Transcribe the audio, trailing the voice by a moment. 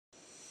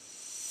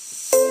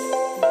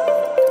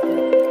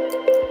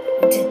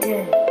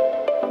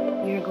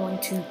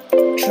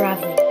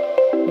traveling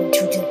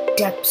into the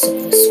depths of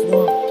the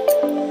swamp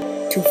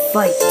to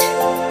fight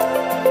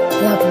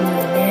the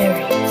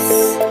bloonarius.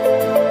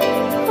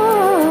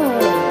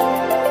 Oh.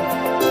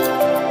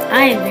 I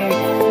am very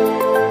bad,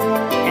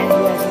 and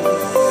you guys know,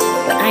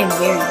 but I am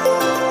very,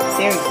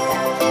 very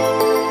bad.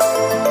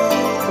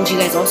 Which you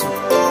guys also know.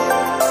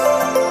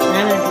 And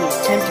I'm gonna be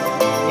attempting the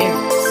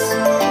bloonarius.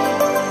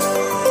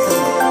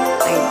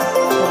 I'm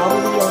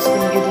probably also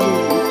gonna do the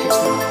movie, just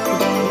not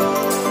today.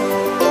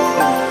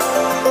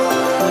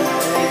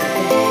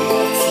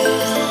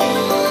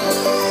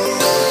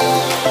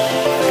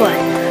 But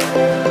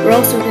we're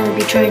also going to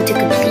be trying to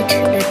complete the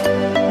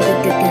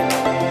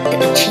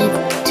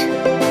achievement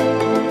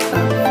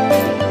of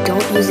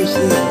don't use a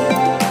hero.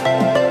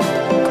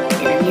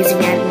 And I'm using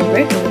Admiral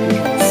Rico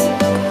because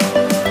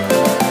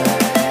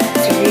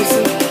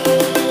seriously,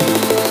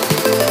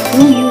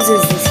 who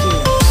uses this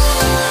hero?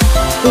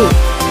 Who?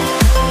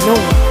 No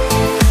one.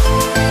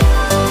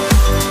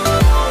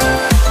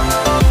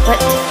 But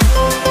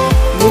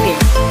Mugen.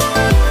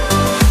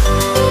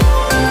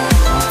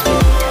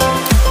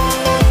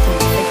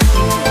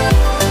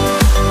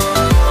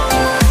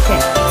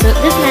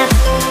 This map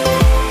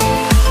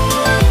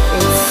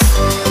is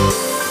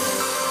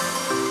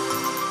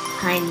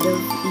kind of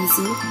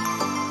easy.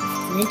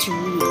 An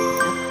intermediate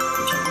map,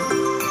 which I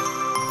like.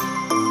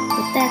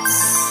 But that's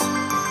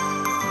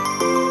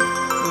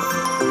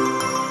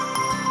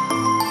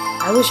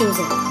I wish it was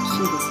as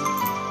cute as it.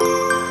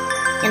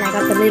 And I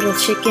got the little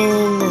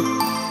chicken,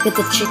 get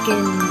the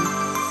chicken,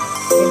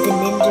 get the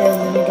ninja, and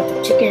then I got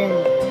the chicken.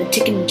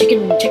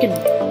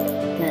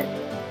 That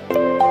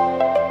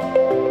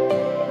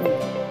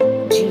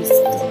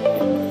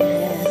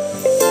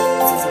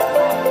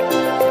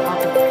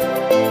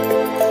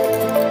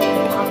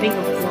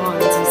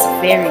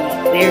very,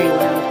 very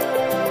loud.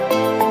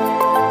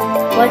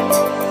 But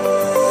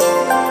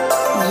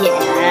yeah,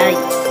 I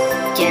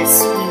guess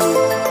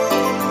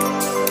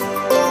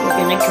we're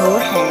gonna go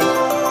ahead.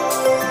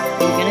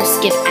 We're gonna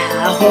skip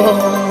out. We're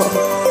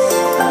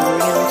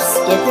gonna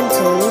skip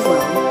until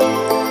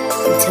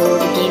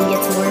the game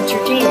gets more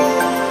entertaining.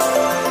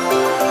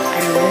 I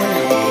don't know when I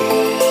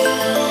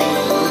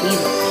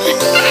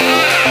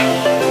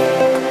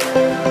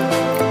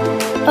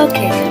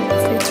okay,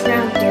 guys, it's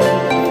round 30.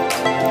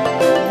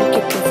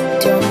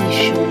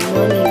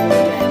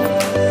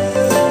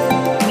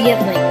 We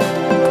have like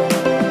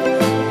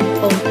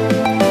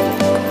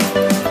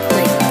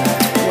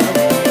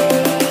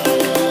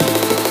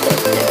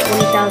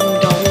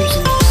 $20,000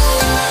 in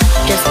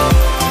just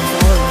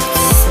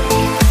dollars.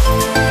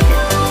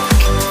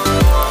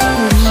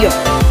 We are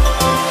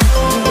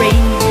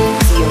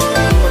crazy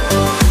over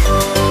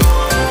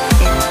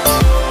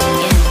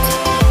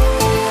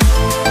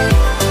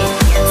and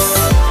yes,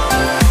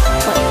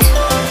 but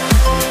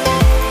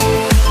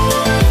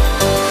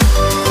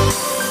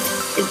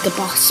the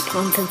boss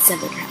spawns in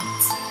 7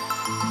 rounds.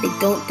 I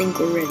don't think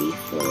we're ready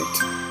for it.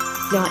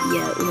 Not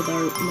yet with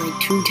my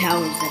 2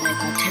 towers that I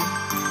got 10.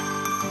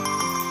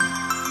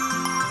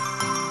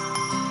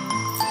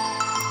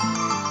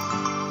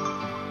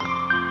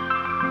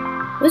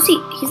 Was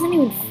he's not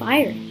even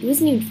firing. He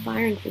wasn't even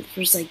firing for the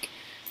first like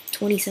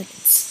 20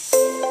 seconds.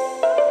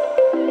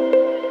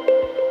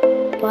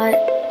 But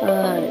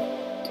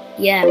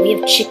yeah, we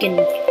have chicken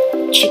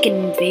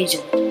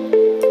invasion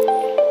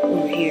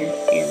over here,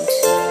 and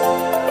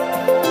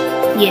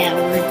yeah,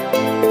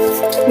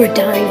 we're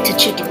dying to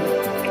chicken.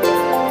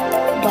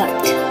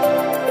 But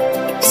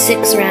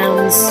 6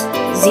 rounds,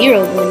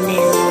 0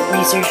 banana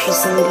research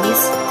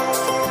facilities,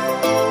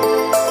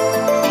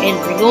 and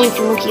we're going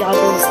for monkey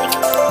oggles like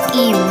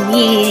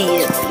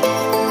immediately.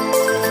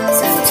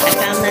 So I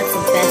found that's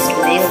the best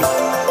way. Like,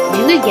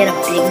 you could get a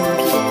big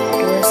monkey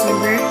oculus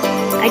number.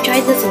 I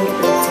tried this one for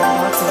the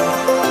box and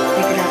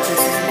figured out this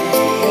is the best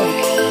way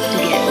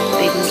to get a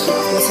big monkey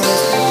oculus on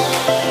this map.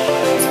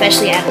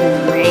 Especially after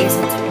the Ray,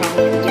 since I'm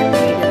probably gonna get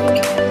ready to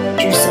like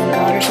do some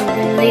god or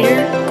something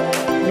later.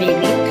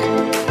 Maybe.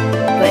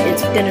 But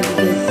it's gonna be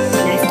good.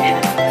 Nice to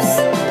have this.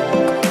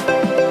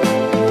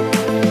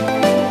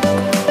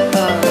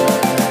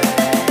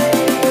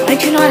 I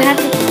do not have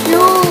to.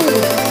 No!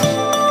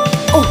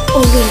 Oh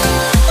no.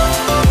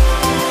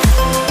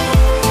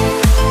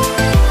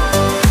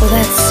 Oh,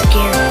 that's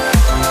scary.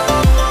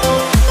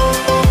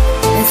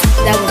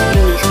 That was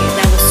really scary.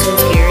 That was so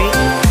scary. I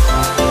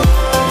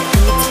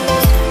think it's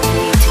almost time for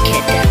me to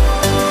get down.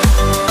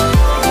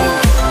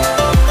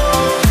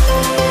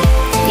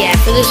 Yeah,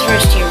 for this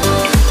first year,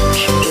 we're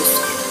just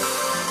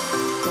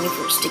going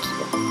for a sticky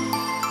one.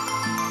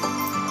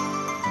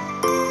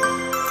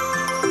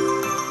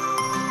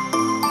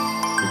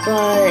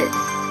 But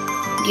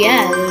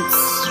yeah,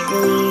 it's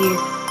really.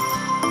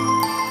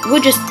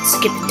 We'll just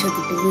skip until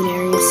the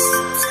bloonarius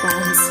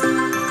spawns.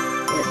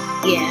 But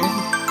yeah.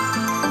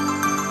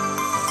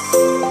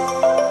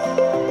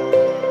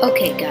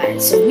 Okay,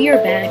 guys, so we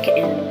are back,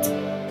 and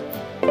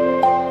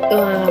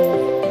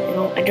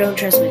I don't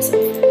trust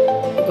myself.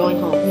 We're going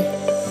home.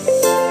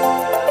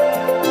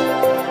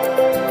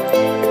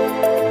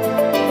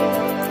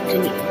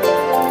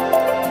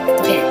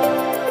 Okay.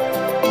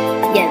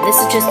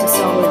 this is just a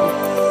solid,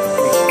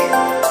 like,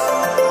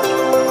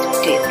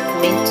 data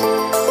point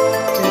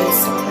to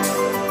stop at.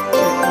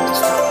 Or to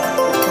stop at,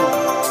 but to,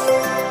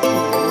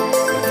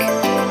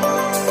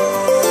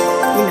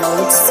 you know,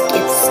 it's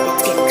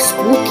getting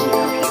spooky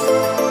out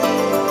here.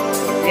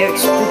 Very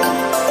spooky.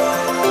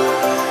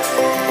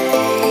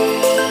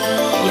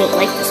 You don't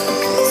like the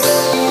spookiness.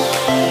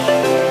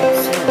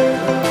 So,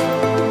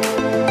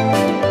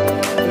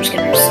 we're just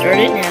gonna restart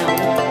it now.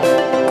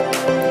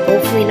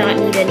 Hopefully not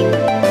need any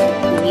money.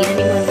 We need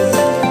any money.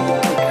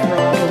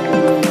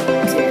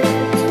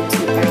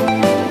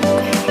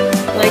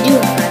 Well, I do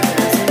have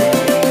 5,000.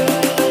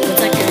 What's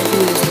that gonna do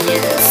is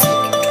get us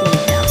like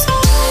 20,000.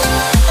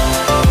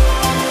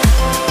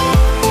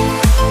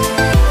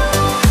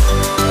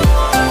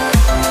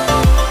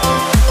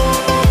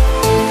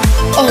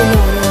 Oh no.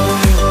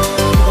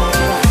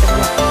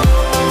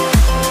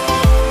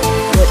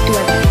 What do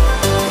I do?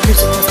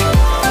 There's a cluster.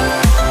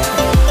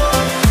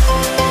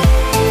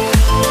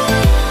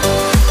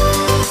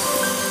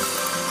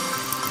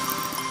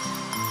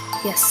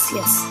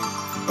 Yes.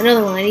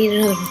 Another one. I need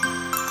another one.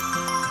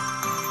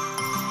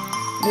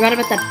 Forgot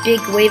about that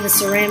big wave of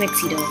ceramics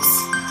he does.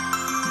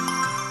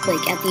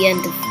 Like, at the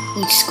end of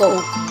each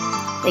skull.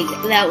 Like,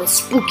 that was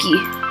spooky.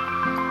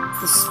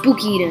 The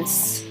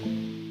spookiness.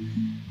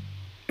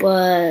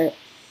 But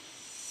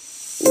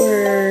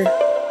we're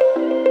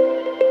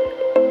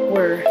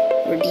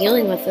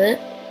dealing with it.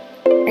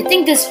 I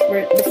think the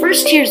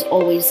first tier is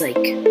always like,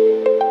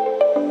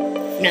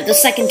 no, the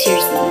second tier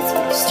is the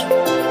easiest.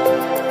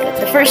 But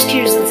the first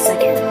tier is the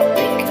second,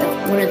 like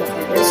one of the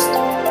hardest.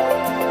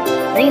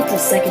 I think it's the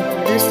second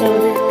hardest out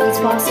of these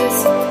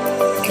bosses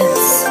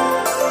because,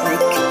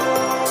 like,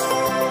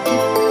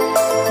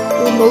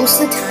 well,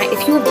 most of the time,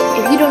 if you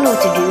don't know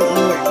what to do, you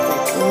are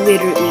like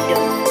literally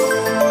done.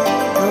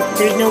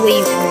 There's no way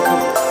you can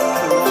recover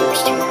from the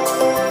first tier.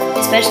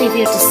 Especially if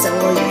you have to sell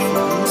all your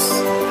farms.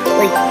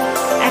 Like,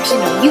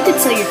 actually no, you could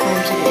sell your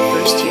farms in the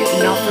first tier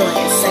and not for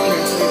like a second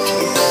or third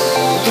tier.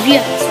 Like, if you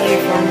have to sell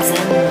your farms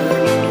then,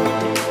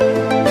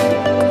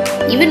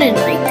 even in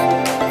like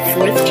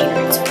fourth tier,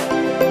 it's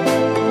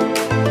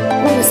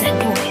what was that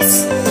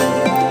noise?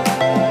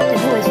 The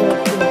noise was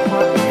really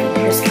hot when I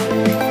first got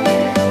there.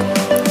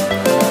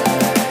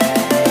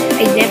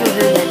 I never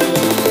heard that noise.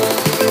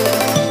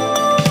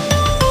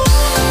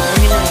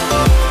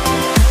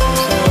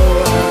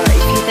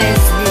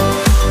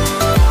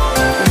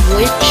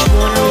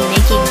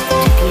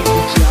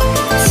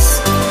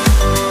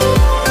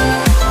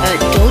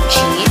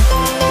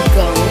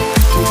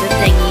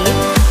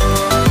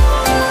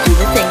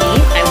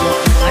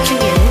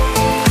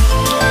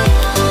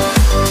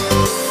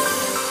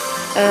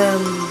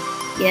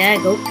 Yeah,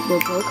 go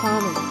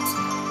comment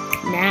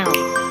now.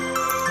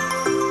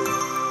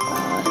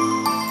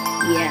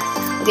 Yeah.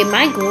 Okay,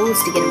 my goal is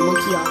to get a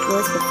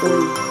Monkey-opolis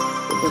before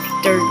the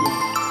third one.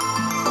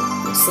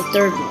 It's the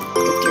third one.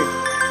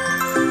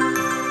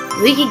 If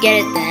we could get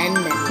it then,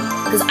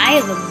 because I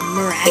have a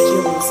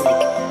miraculous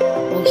like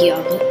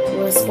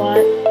Monkey-opolis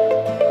spot,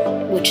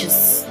 which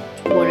is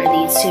one of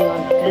these two.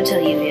 I'm not gonna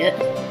tell you yet,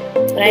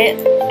 but I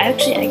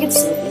can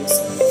still do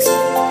something.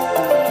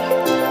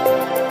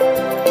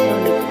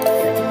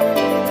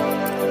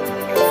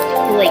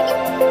 Like,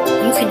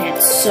 you can have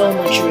so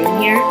much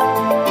room here.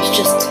 It's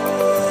just,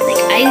 like,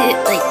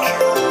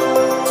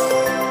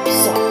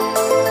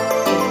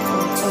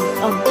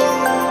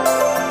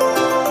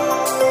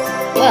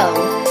 well,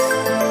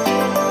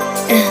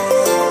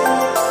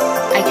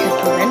 I could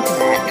prevent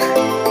that.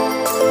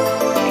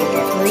 I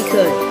definitely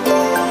could.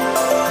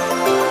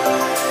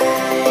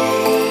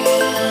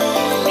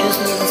 Just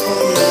made this whole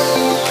video.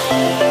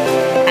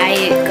 I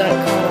got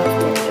caught off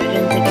guard. I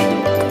didn't think I could.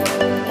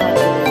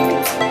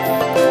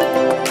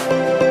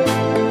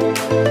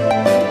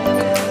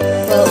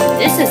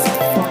 This is a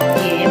fun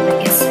game, I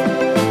guess.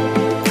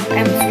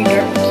 I'm a free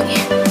dirt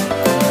monkey.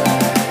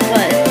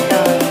 But,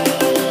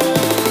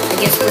 I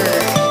guess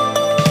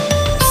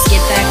let's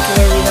get back to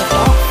where we left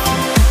off.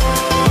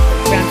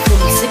 Around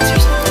 46 or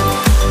something.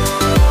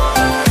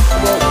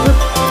 Well, we're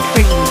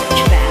pretty much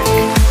back to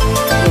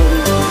where we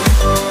were.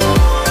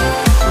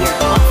 We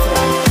are off that,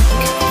 I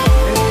think.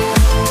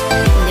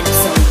 I'm gonna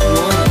sell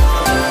one of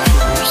the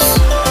troopers.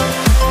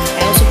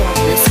 I also bought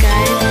this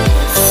guy.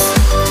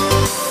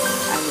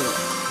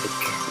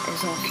 I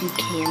saw a few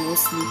camels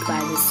sneak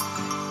by this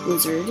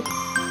wizard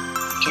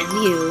and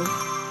you.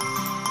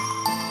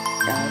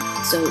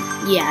 So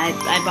yeah,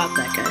 I bought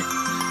that guy.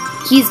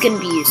 He's gonna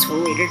be useful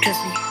later,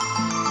 trust me.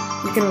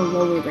 He's gonna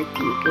lower like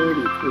the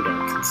ability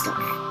cooldowns and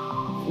stuff.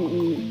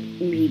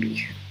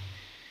 Maybe.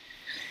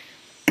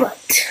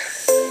 But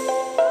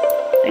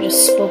I just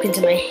spoke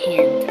into my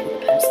hand for the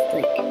past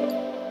like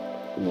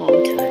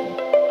long time.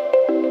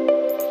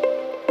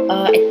 I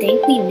think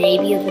we may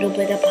be a little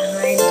bit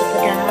behind.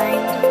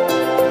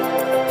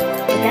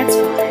 That's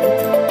fine.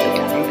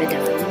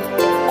 Badime.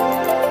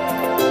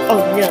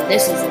 Oh no,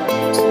 this is not I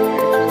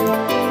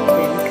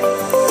think.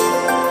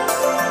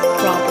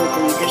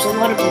 Probably. There's a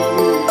lot of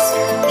balloons.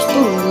 There's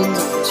balloons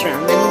on this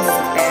round. That means it's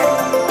a bad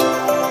one.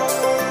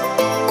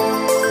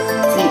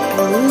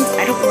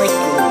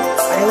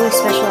 always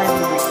specialize in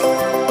like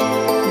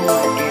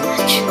more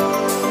damage.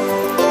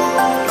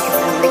 Because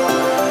I like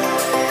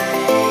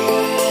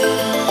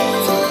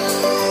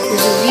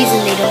there's a reason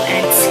they don't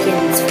add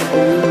skins for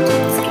balloons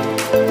in this game.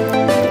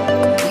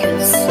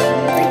 Because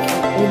like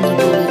only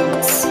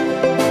balloons.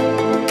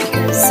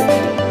 Because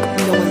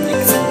no one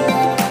likes them.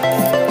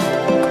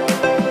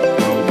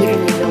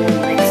 Literally no one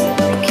likes them.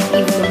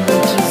 Like even the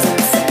monkeys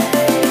themselves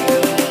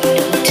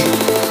don't.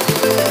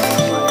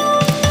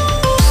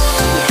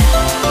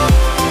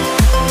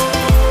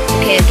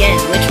 Okay, again,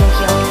 which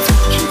monkey I'll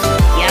choose?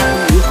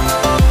 Yahoo!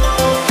 I'm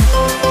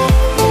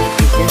gonna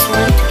upgrade this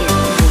one to get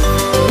more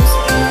of those.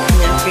 I'm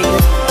gonna upgrade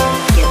this one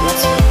to get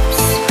less orbs.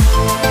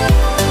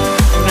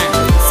 Or not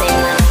the same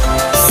amount of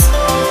orbs.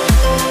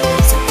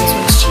 Except this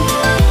one's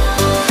cheaper.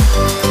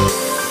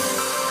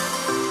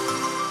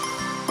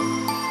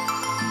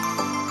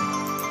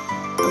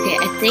 Okay,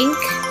 I think,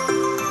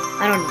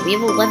 I don't know, we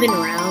have 11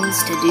 rounds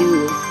to do.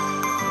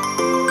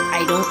 I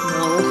don't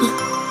know.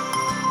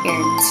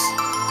 And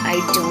I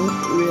don't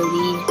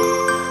really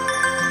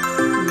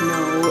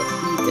know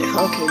either.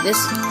 Okay, this.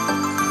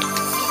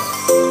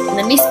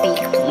 Let me speak,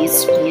 please.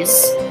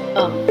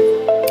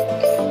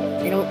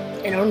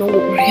 I don't know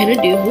what we're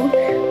gonna do.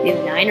 We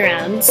have 9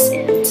 rounds,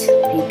 and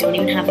we don't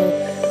even have a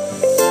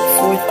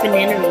 4th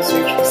banana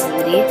research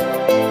facility.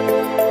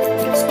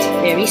 Just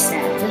very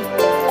sad.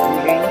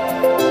 Very,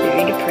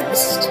 very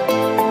depressed.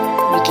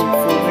 Making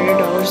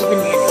 $400 a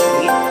banana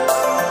crate.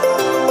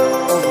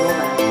 Oh,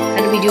 Moab.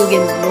 How do we do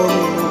against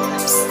normal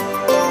Moabs?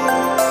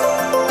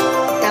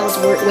 That was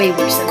way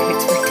worse than I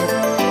expected.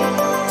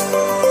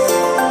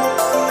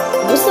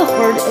 What's the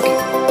hard? Okay,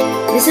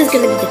 this is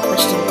gonna be the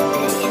question of the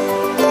day.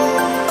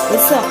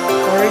 What's the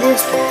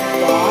hardest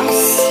boss,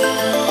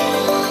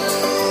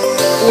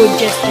 or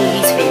just your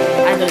least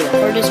favorite? Either the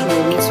hardest or the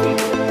least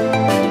favorite.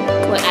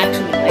 Well,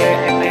 actually, I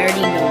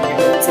already know that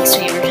it's least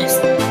favorite. It's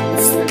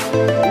the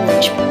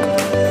lunch bowl.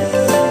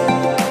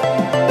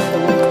 The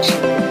lunch.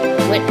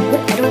 What?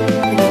 I don't know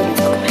what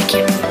it's called. I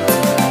can't remember.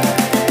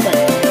 But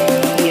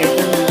here,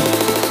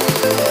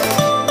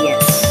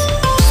 yes,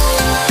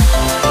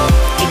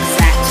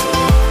 exactly.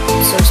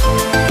 I'm so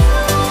smart.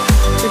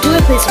 So do I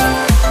play some?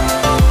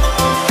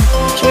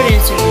 Short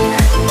answer to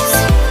that is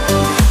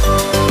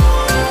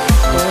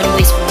don't want to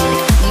waste more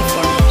like 3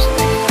 farmers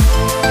there.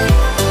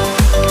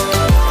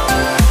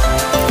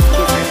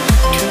 Because I'm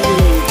too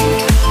late to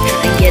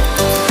try and get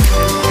them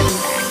back.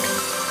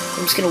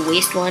 I'm just gonna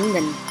waste one,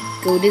 then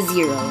go to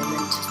 0, and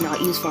then just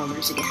not use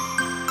farmers again.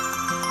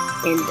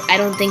 And I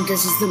don't think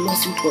this is the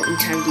most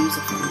important time to use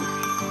a farmer.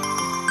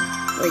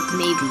 Like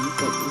maybe,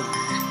 but nah.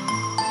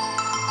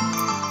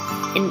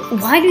 And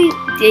why do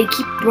they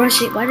keep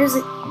brushing? Why does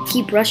it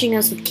keep brushing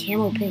us with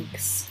camel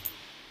pinks?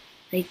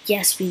 Like,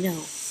 yes, we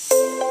know.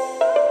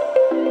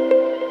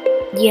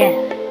 Yeah.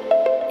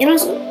 And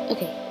also,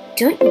 okay,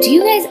 do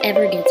you guys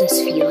ever get this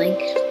feeling,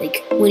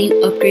 like, when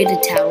you upgrade the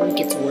tower, it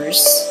gets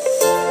worse?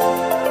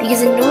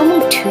 Because in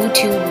normal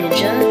 2-2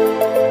 Ninja,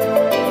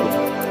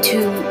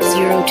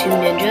 2-0-2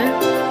 Ninja,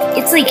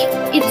 it's like,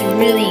 it's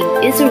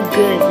a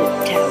good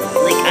tower.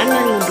 Like, I'm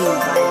not even being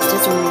biased,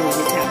 it's a really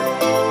good tower.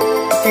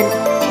 But then,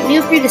 when you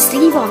upgrade the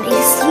Sticky Bomb, it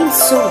seems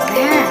so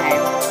bad.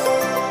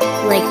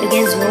 Like,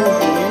 against normal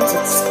balloons,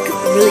 it's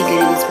really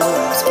good against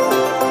Moabs.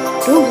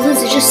 Normal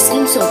balloons, it just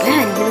seems so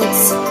bad, even though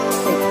it's,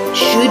 like,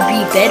 should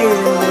be better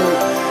than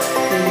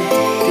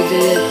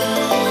the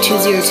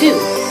 2-0-2.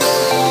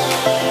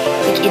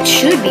 Like, it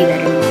should be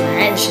better than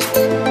that, it's just,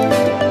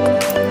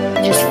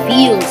 it just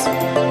feels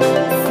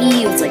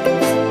like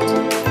this.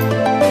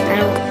 I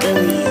don't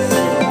really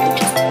know,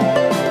 just,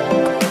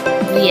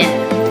 yeah.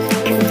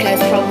 You guys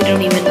probably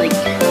don't even, like,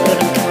 know what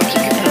I'm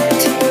talking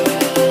about.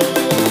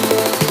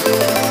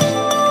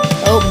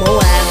 Oh,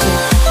 Moab.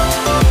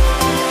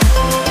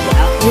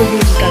 Wow, we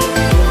just got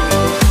eliminated.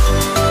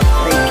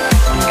 Like,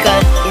 we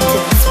got into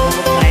the small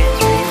fires,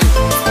 right?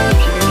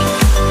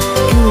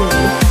 Boom.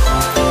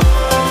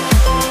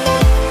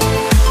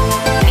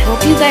 I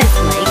hope you guys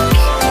like.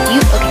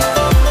 Okay.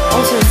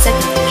 Also,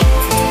 second question.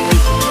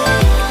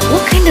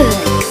 What kind of,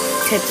 like,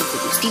 types of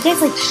videos? Do you guys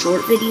like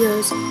short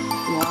videos,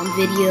 long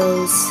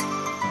videos,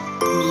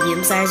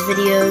 medium-sized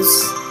videos?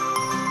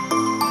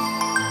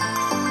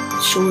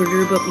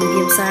 Shorter but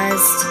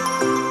medium-sized,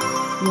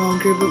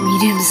 longer but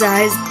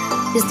medium-sized,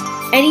 just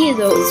any of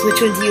those.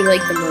 Which ones do you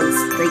like the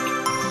most? Like,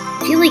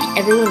 I feel like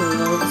everyone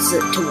loves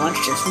to watch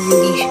just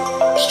really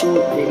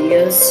short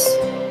videos,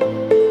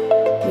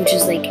 which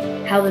is like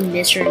how the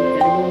Mr.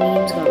 Incredible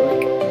memes got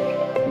like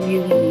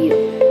really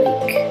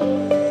like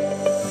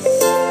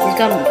it's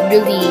gotten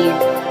really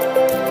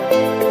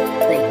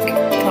like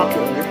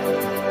popular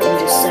in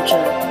just such a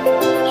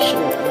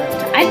short amount of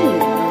time. I don't even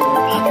know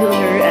they're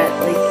popular at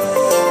like.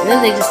 And then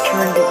they just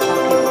turned it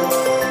popular.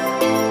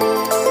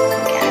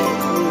 Okay, I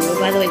don't know.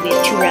 By the way, we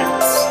have 2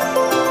 rounds.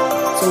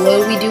 So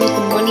what do we do with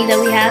the money that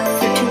we have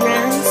for 2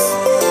 rounds?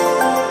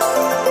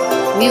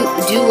 We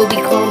do what we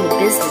call in the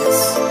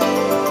business.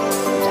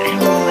 I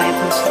don't know why I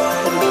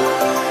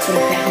put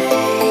it down.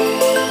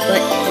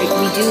 But like,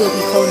 we do what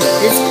we call in the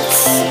business.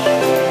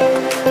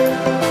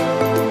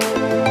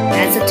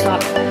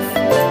 top path.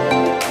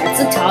 That's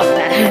the top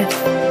path.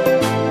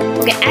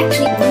 Okay,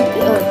 actually,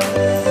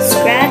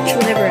 scratch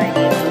whatever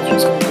idea I was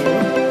just gonna do.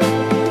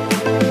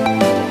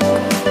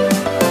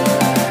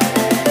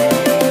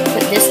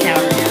 Put this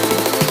tower down.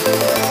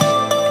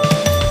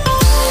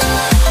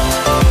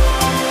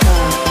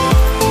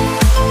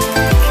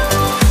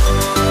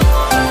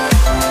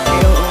 I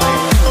don't know why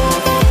I'm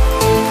talking.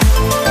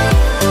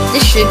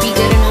 This should be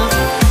good enough.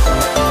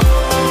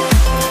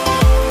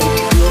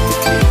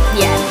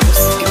 Yeah, this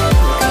is good.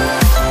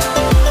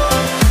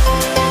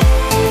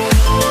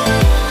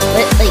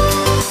 But like,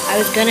 I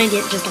was gonna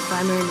get just a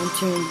primary and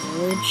entering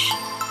village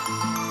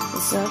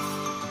and stuff.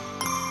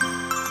 I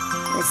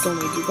still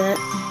might do that.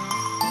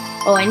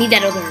 Oh, I need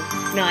that other.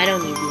 No, I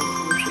don't need the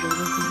other village.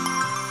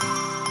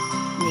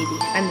 Maybe.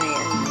 I might.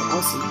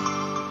 I'll see.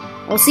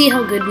 I'll see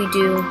how good we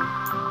do.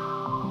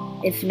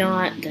 If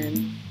not,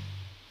 then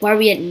why are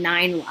we at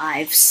 9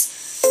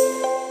 lives?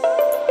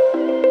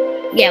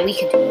 Yeah, we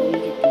could do it. We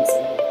could do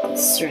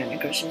these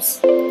ceramic rushes.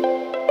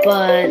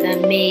 But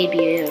that may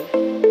be a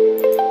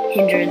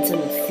hindrance in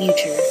the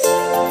future.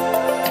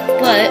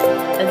 But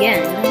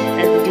again,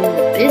 as we do in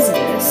the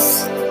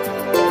business,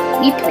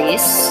 we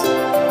place 4.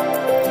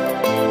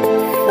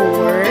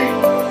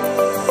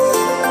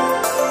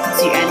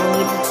 See, I don't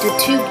need the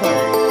 2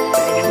 part.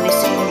 I'm gonna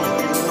waste money.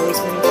 I'm gonna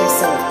waste money to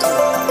sell it too.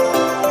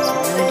 So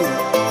I'm gonna do it.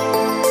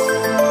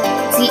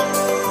 See,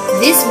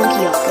 this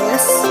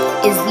Monkeyopolis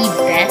is the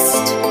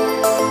best.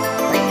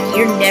 Like,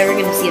 you're never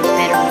gonna see a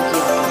better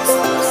Monkeyopolis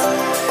than this.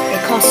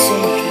 It costs so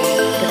much money,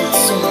 but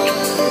it's so much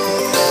worth it.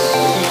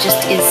 It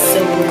just is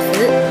so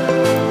worth it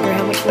for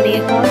how much money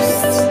it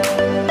costs.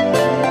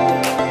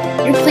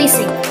 You're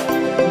placing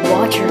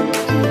water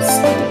monkeys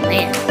on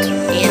land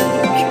and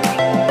water.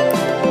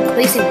 You're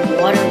placing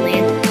water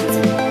land monkeys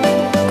on water.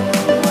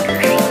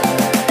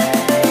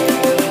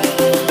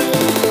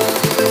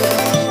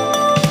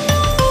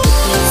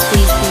 Please,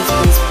 please, please,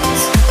 please,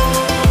 please.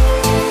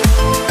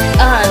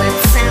 Ah, that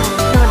sound,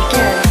 not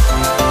again.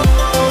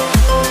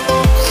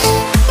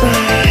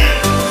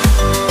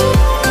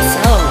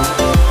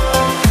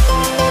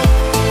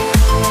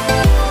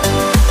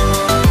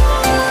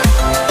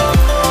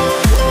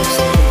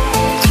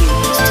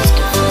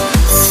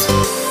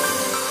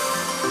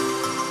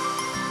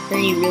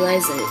 Then you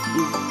realize that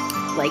you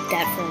like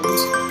that friend, but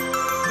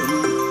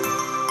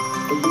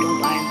you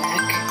don't buy him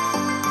back.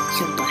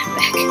 You don't buy him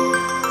back.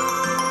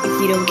 If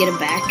you don't get him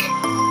back,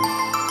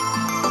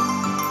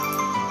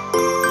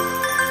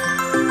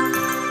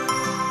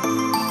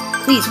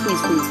 please,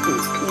 please, please,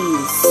 please,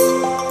 please,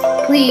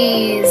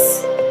 please,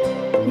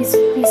 please,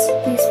 please,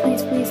 please,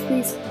 please, please,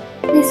 please,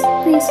 please,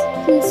 please,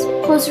 please,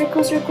 closer,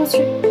 closer,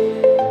 closer.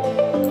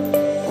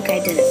 Okay,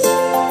 I did it.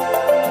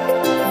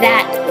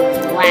 That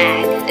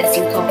lag, as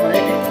you call it,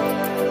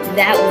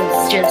 that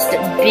was just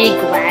big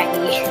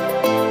laggy.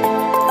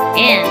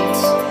 And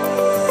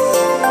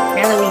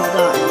now that we've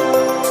gotten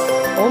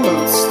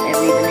almost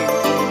every banana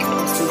we can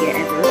possibly get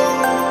ever,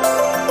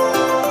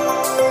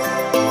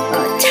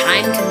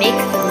 time to make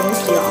the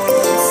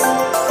Monkeyopolis.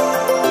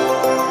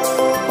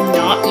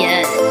 Not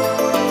yet.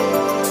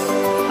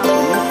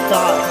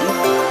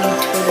 You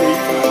totally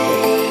thought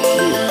that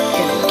you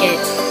didn't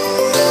get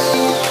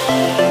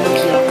the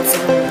Monkeyopolis.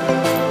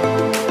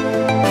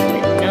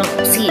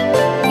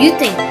 You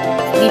think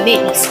we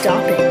made me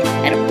stop it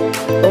at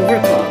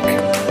overclock,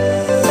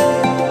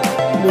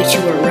 which you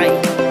were right.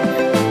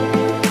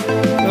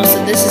 And also,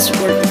 this is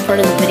part of the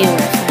video where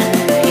I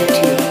finally revealed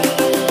to you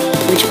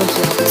which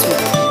Monkeyopolis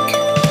would think.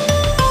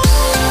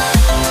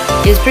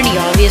 It was pretty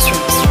obvious from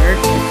the start,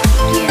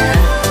 but yeah.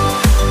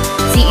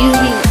 See, you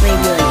may be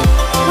like,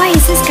 why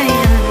is this guy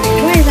not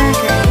right? Why is that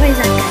guy? Why is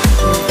that guy?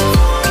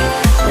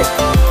 But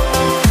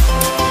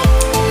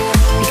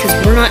because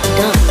we're not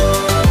done.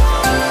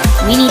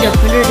 We need $105,000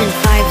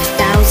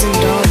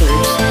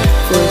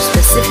 for a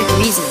specific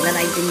reason that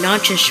I did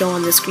not just show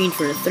on the screen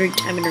for a 3rd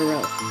time in a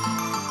row.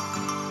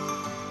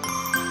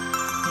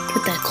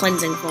 Put that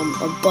cleansing foam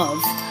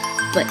above,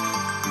 but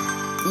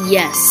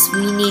yes,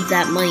 we need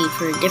that money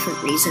for a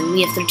different reason.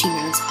 We have 13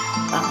 rounds.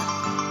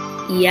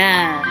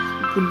 Yeah,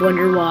 you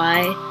wonder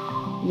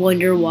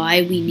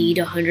why we need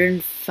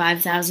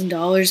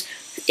 $105,000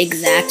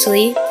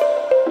 exactly.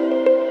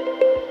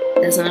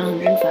 That's not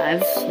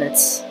 105,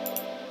 that's...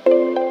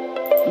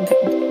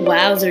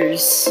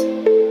 Wowzers.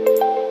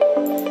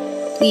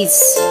 Please.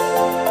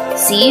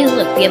 See?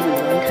 Look, we have a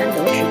 1-time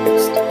Ultra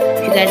Boost.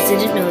 If you guys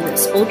didn't know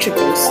this, Ultra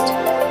Boost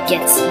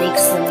makes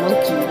the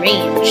monkey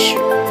range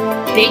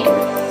bigger.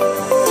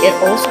 It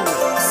also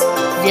makes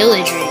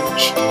village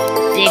range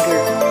bigger.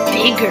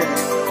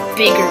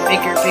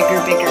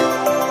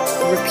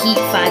 Repeat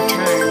 5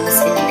 times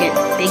and you get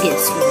the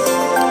biggest one.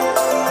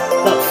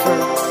 But for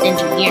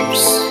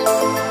engineers,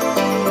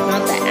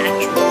 not the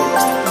actual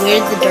boost.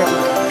 Where'd the dark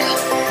one go?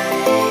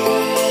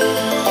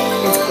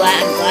 I'm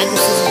glad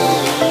this isn't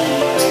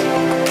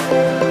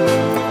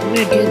I'm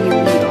gonna do the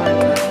elite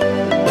armor.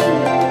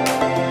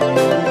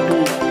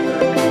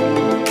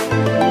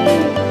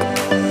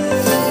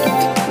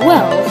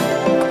 Well,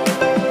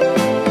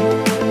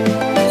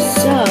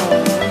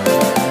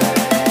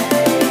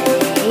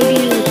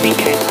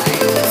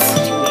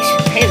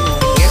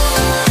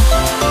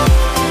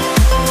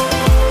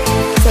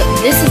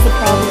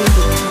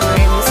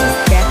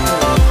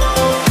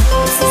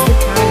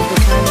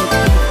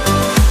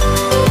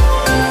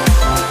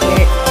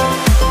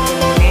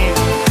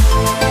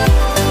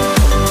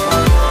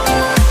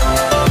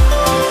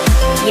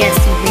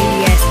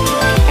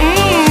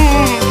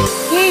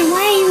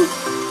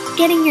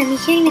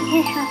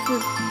 the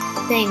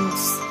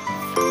things.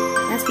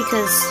 That's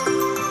because...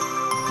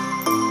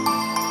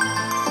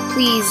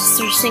 Please, is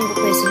there a single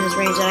place in this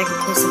range that I can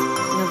place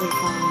another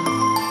farm?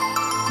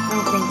 I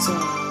don't think so.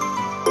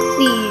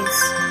 Please.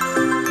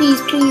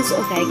 Please, please.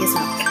 Okay, I guess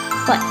not.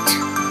 But,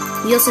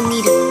 we also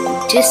need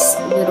this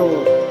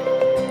little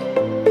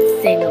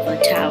thing of a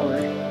tower.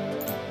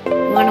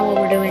 You wanna know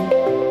what we're doing?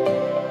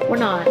 We're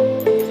not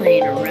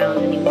playing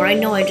around anymore. I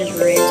know I just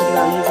ranted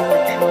about using the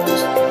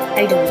powers.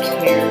 I don't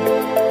care.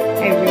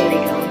 I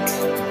really don't.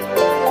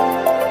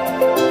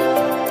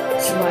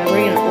 So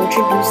we're gonna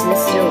ultra boost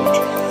this village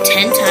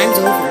 10 times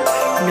over.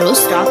 No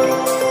stopping.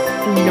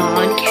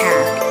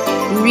 Non-cap.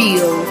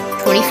 Real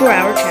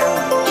 24-hour challenge.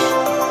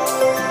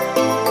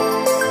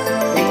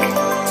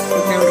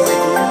 Now what do I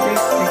do after?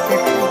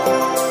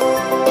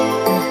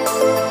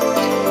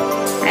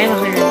 I have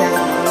 $100,000.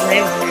 I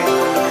have $100,000.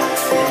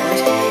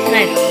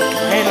 And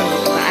I don't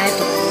know. I have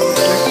to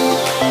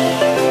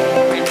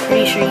I'm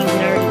pretty sure you can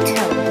already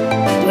tell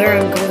where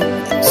I'm going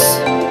with this.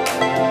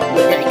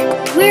 Like,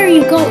 where are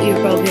you going?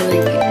 You're probably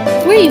like,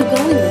 where are you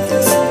going with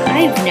this?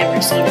 I've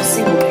never seen a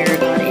single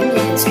paragon in the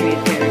history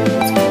of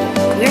paragons.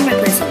 Where am I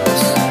placing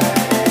this?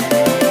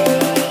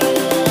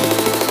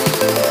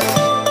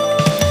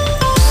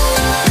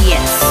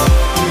 Yes.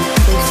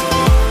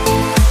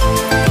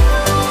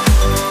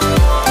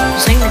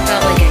 Just saying I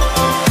felt like I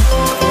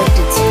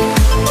collected something.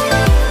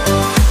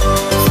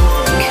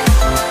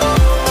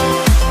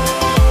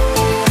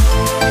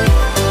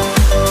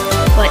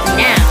 But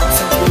now,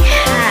 since we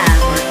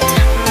have our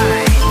time,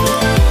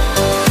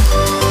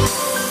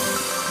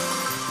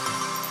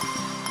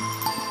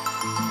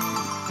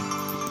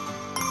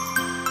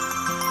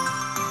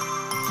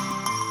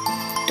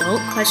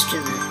 don't question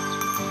it.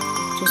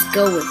 Just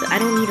go with it. I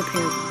don't need a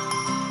paragon.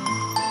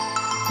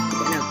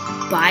 We're gonna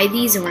buy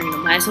these and we're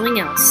gonna buy something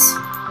else.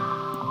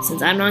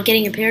 Since I'm not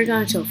getting a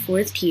paragon until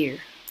 4th tier.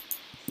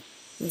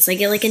 Unless I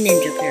get like a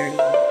ninja paragon.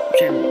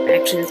 Which I'm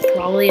actually, that's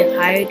probably a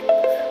high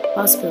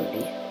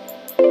possibility.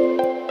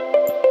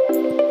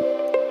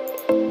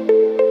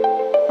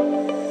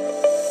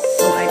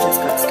 Oh, I just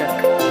got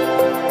stuck.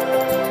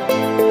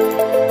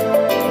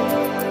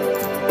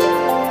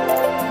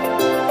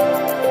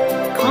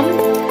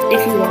 Comment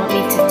if you want me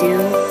to do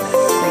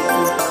like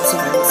these boss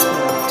events or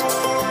not.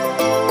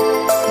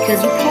 Because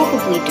you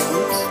probably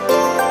don't.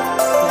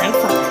 And I'm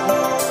fine.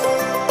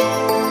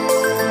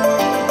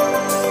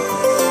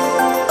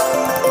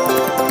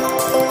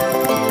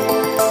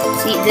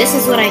 See, this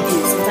is what I do.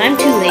 Since I'm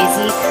too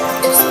lazy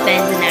to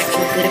spend an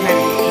actual good amount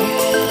of money,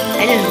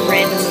 I just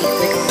randomly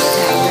click on the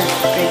tower.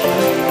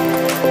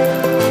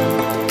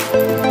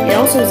 It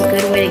also is a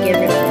good way to get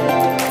rid of them.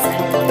 Because I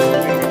don't want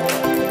them.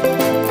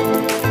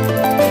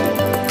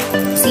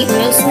 See,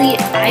 mostly,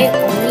 if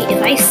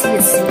I see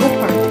a single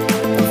part of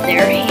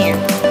their hand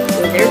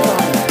or their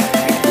body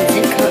that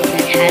isn't cut,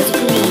 that has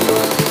green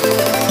on it,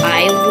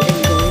 I am going to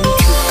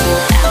pull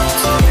out,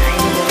 and I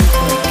am going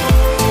to, like,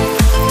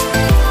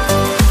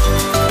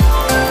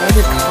 all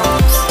the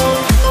cops.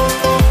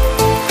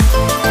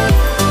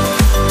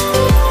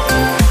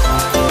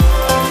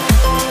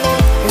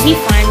 Does he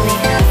finally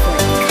have,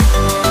 like,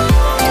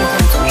 10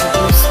 times ultra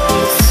boost,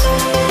 please?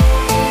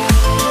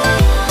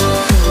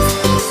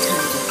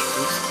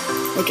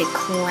 Like a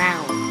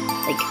clown,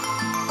 like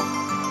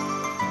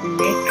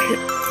Nick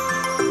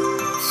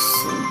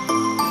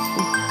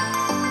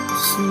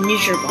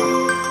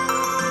Snitcherbottom.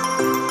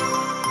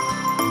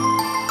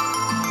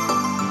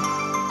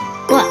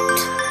 But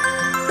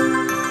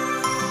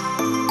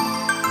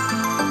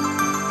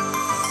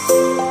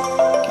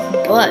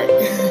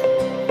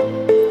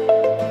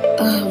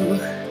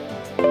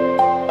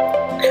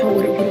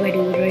what do I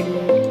do?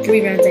 3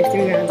 rounds. I have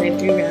 3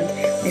 rounds.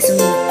 I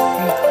suddenly.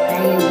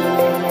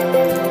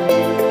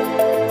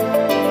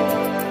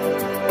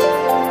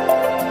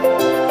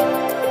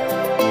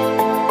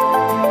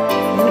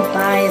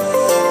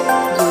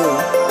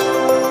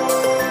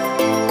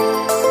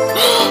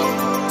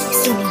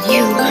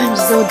 I'm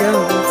so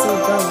dumb. I'm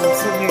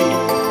so very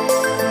dumb.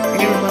 I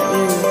never bought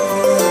you.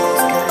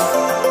 This guy.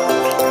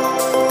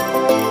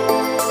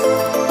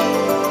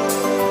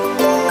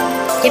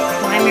 Get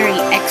primary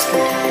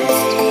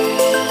expertized.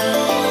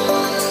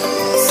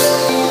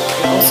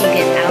 And also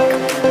get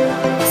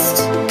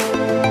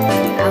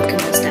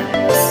alchemist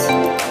eyes.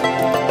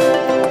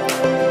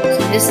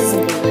 So this is a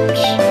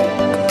village.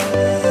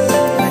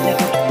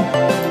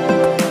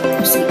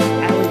 See, I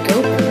would go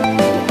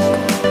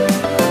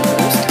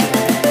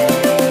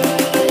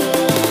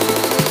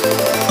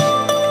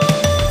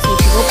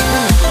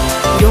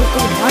don't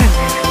go bottom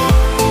map.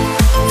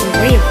 It's a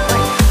way of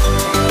life.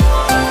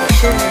 You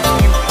should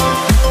understand that.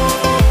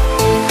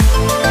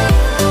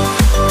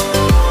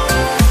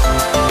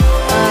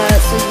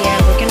 So yeah,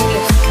 we're gonna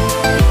just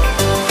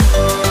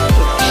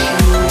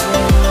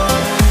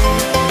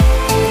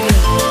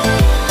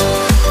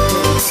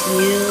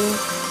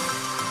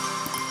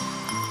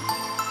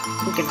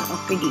we're gonna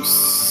upgrade you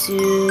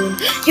soon.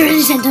 You're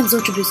already 10 times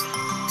ultra boost.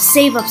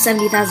 Save up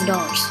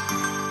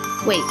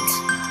 $70,000. Wait.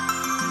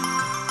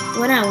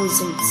 When I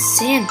was in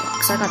Sandbox.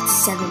 So I got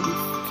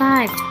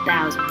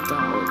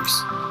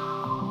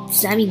 $75,000.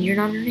 Does that mean you're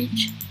not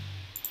rich?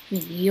 I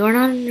mean, you're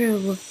not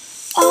rich.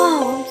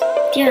 Oh,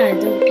 yeah,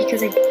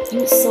 because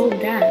you sold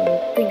that.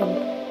 I think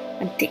I'm.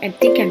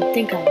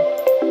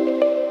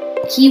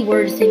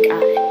 Keyword think I.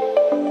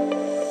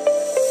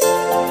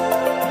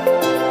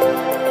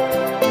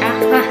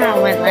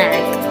 Haha, my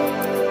lag.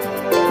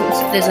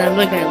 This I'm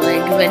not gonna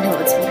lag, but no,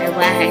 it's my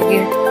lag.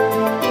 You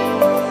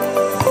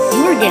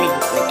are getting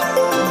like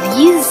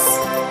these.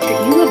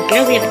 You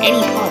barely have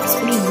any pops.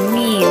 What do you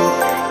mean?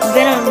 You've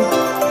been on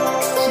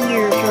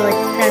here for like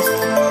the past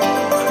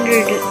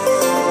 100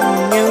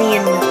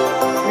 million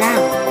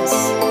rounds,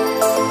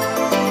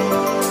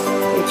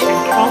 which I'm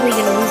probably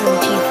gonna lose on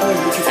T4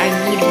 because I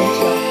need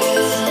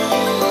multi-offers,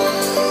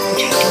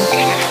 which I don't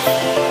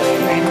have.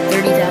 And I'm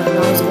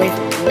 $30,000 away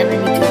from it, and then I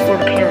need to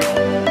afford a parrot,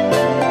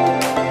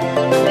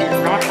 which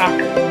is not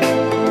happening.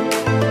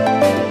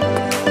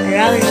 I'd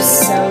rather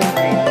just sell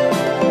my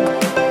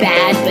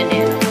bad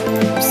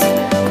bananas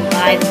and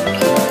buy them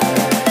pure.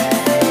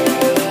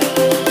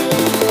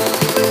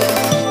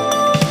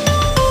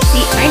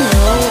 See, I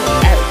know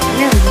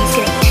he's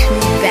getting too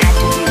bad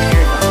to do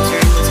paradox or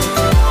anything.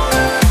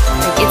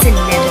 Like, it's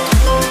inevitable.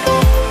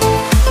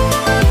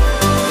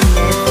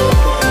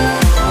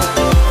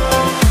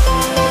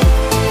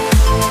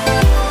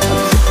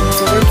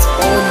 Absorbs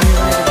all of your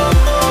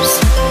lives.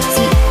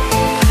 See, I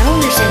don't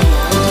understand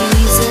why you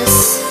use this.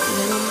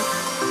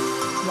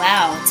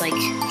 Wow, it's like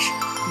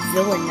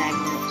villain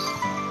magnets.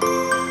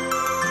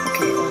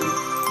 Okay,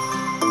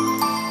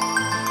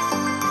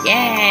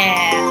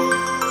 yeah!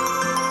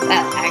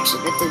 Wow,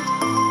 actually, that did.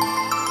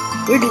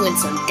 We're doing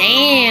some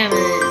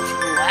damage.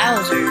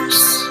 Wowzers.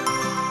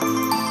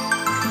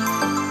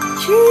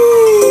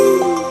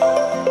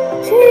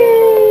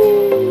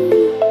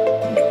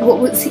 What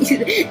was he?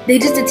 They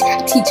just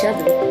attacked each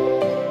other.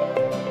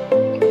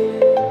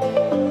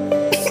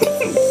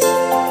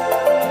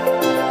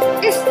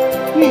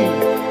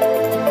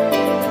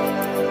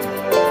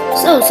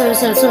 So,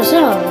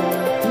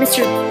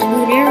 Mr.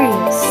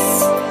 bloonarius,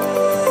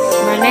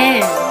 my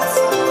man,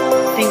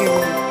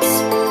 fingernails.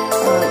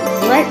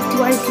 What do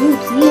I do?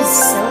 Please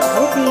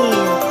help me.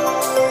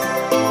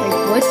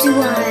 Like, what do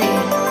I?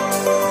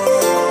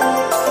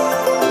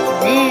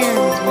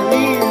 My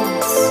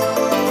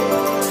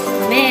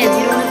mans,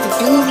 you don't have to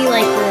do me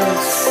like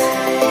this.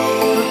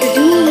 You don't have to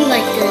do me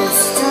like this.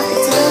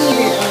 It's not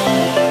even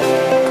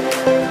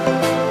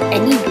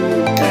any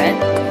balloon threat.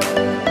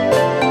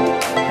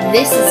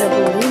 This is a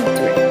balloon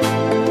threat.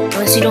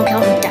 Unless you don't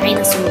count the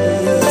dinosaur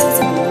balloons as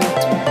a balloon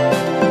threat.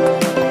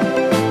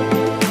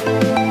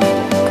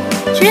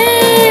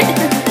 Shit!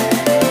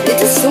 It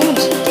does so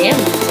much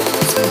damage.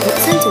 But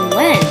since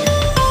when?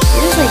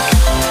 It is like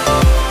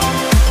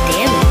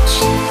damage.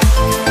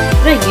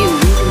 What are you?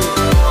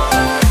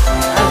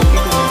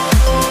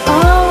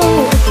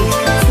 Oh, okay.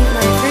 See,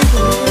 my friend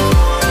told me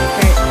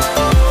that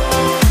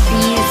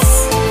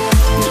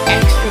the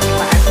extra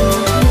plasma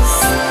monkeys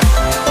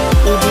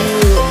will do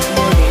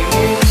more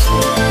damage.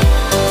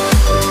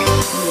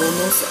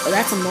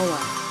 That's a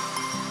Moab.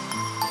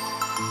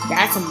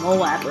 That's a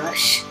Moab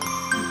rush.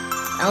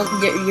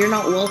 You're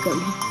not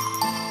welcome.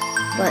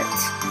 But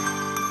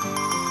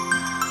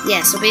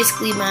yeah, so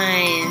basically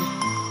my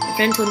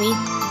friend told me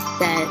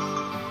that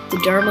the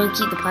Dar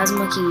Monkey, the Plasma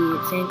Monkey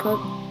fan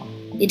club,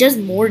 it does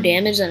more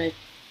damage than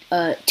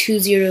a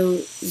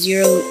 200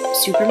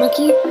 Super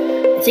Monkey.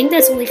 I think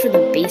that's only for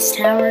the base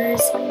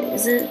towers,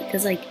 is it?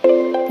 Because like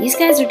these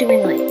guys are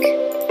doing like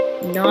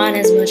not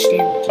as much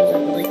damage as I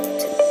would like them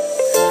to.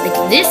 Like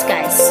this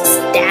guy's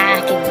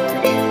stacking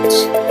the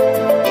damage.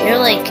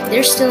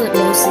 They're still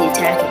mostly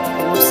attacking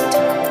most of the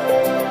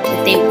time.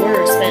 Like they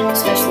were,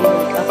 especially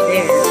like up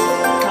there.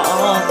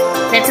 Oh,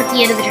 that's at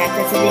the end of the track.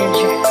 That's at the end of the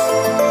track.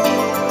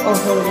 Oh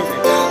no, it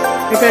isn't.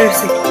 I thought it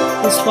was like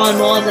the spawn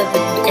mob at the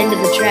end of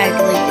the track.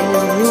 Like it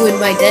was ruined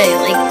my day.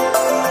 Like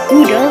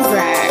who does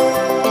that?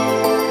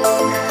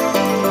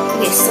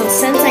 Okay, so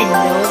since I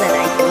know that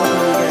I don't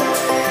need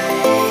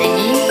a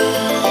thingy,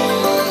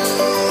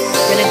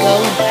 I'm gonna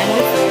go and buy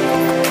my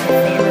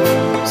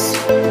bananas.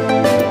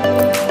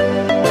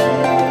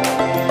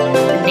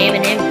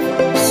 Banana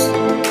farms.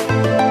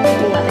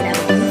 Oh, I have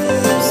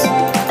farms.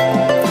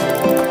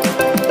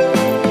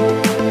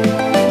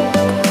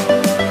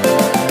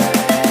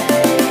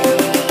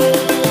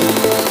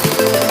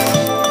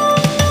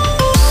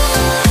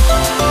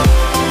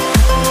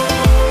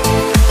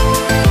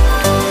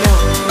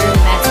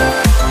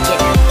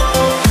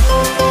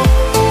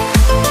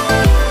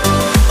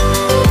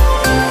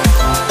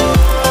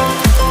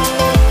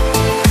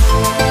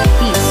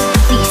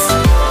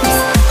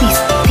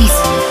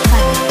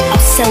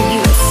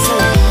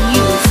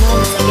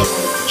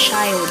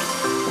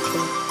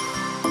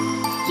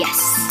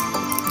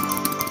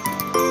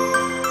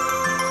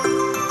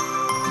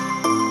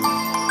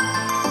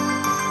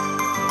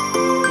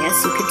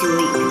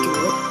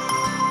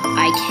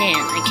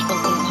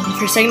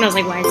 For a second I was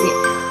like, why is he?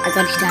 I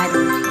thought he died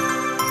already.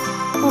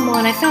 Come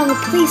on, I found a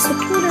place to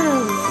put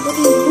him. What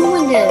are you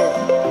doing it?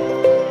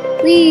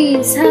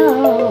 Please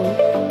help.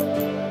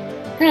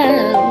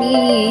 Help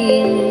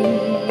me.